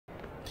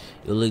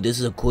Yo, look, this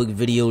is a quick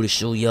video to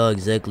show y'all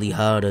exactly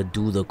how to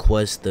do the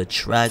quest, the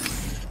track,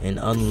 and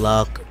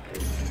unlock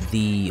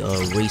the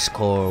race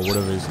car, or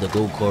whatever it is, the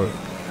go-kart.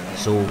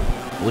 So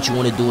what you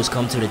want to do is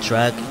come to the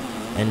track,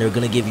 and they're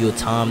gonna give you a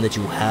time that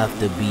you have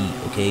to beat.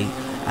 Okay,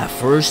 at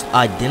first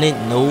I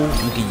didn't know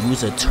you could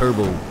use a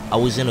turbo. I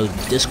was in a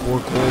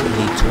Discord call and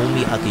they told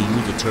me I could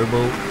use a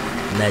turbo,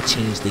 and that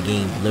changed the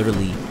game.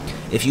 Literally,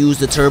 if you use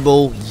the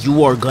turbo,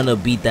 you are gonna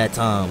beat that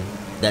time.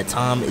 That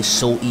time is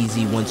so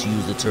easy once you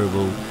use the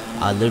turbo.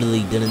 I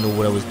literally didn't know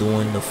what I was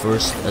doing the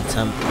first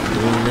attempt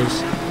doing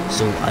this,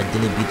 so I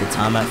didn't beat the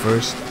time at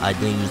first. I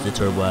didn't use the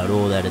turbo at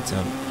all that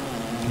attempt.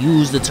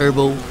 Use the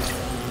turbo,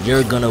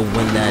 you're gonna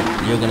win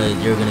that. You're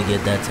gonna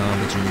get that time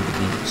that you need to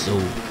beat. So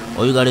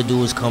all you gotta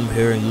do is come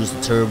here and use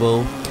the turbo.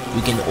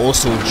 You can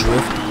also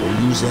drift or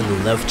using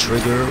the left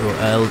trigger or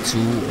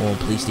L2 on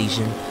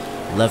PlayStation,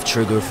 left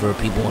trigger for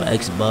people on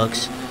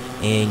Xbox,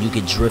 and you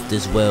can drift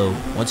as well.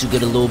 Once you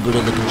get a little bit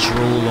of the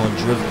control on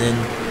drifting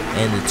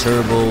and the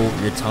turbo,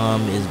 your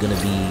time is gonna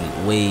be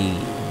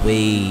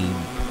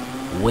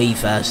way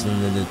faster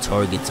than the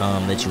target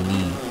time that you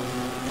need.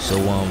 So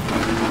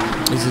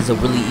this is a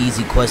really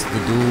easy quest to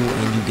do,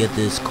 and you get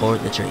this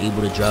cart that you're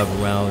able to drive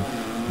around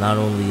not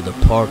only the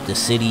park, the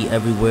city,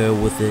 everywhere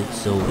with it.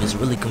 So it's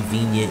really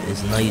convenient,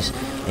 it's nice,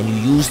 and you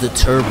use the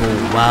turbo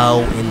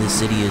while in the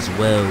city as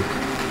well.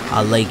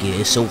 I like it.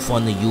 It's so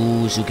fun to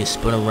use. You can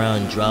spin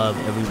around and drive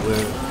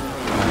everywhere.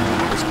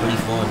 It's pretty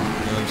fun,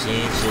 you know what I'm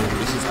saying? So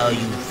this is how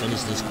you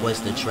finish this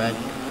quest, the track.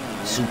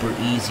 Super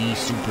easy,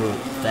 super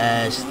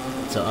fast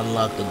to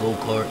unlock the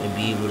go-kart and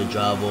be able to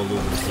drive all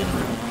over the city.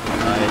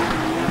 Alright.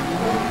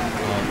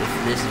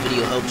 If this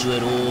video helped you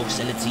at all,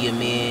 send it to your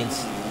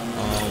mans.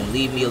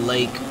 Leave me a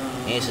like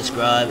and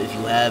subscribe if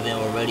you haven't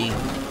already.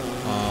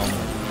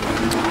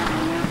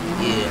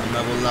 Yeah, I'm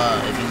not gonna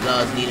lie, if you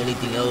guys need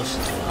anything else,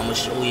 I'm gonna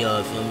show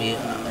y'all, feel me?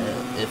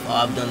 If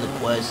I've done the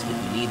quest, if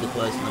you need the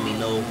quest, let me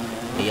know,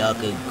 and y'all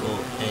could go,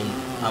 and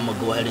I'm gonna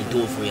go ahead and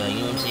do it for y'all, you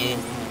know what I'm saying?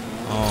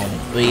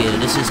 But yeah,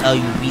 this is how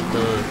you beat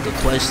the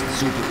quest,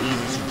 super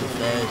easy, super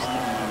fast,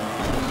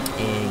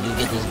 and you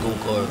get this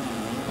go-kart.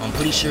 I'm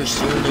pretty sure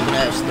soon they're gonna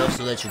have stuff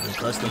so that you can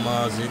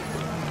customize it,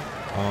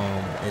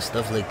 and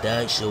stuff like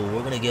that, so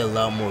we're gonna get a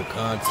lot more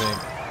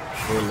content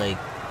for like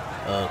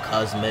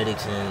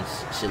cosmetics and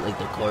shit like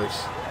the cars.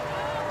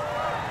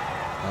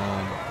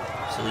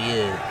 So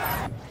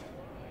yeah,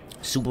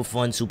 super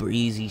fun, super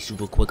easy,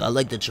 super quick. I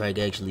like the track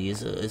actually.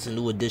 It's a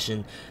new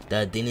addition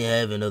that they didn't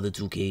have in other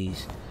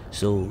 2Ks.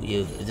 So yeah,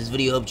 if this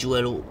video helped you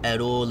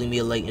at all, leave me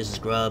a like and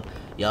subscribe.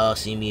 Y'all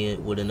see me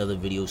with another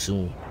video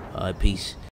soon. Alright, peace.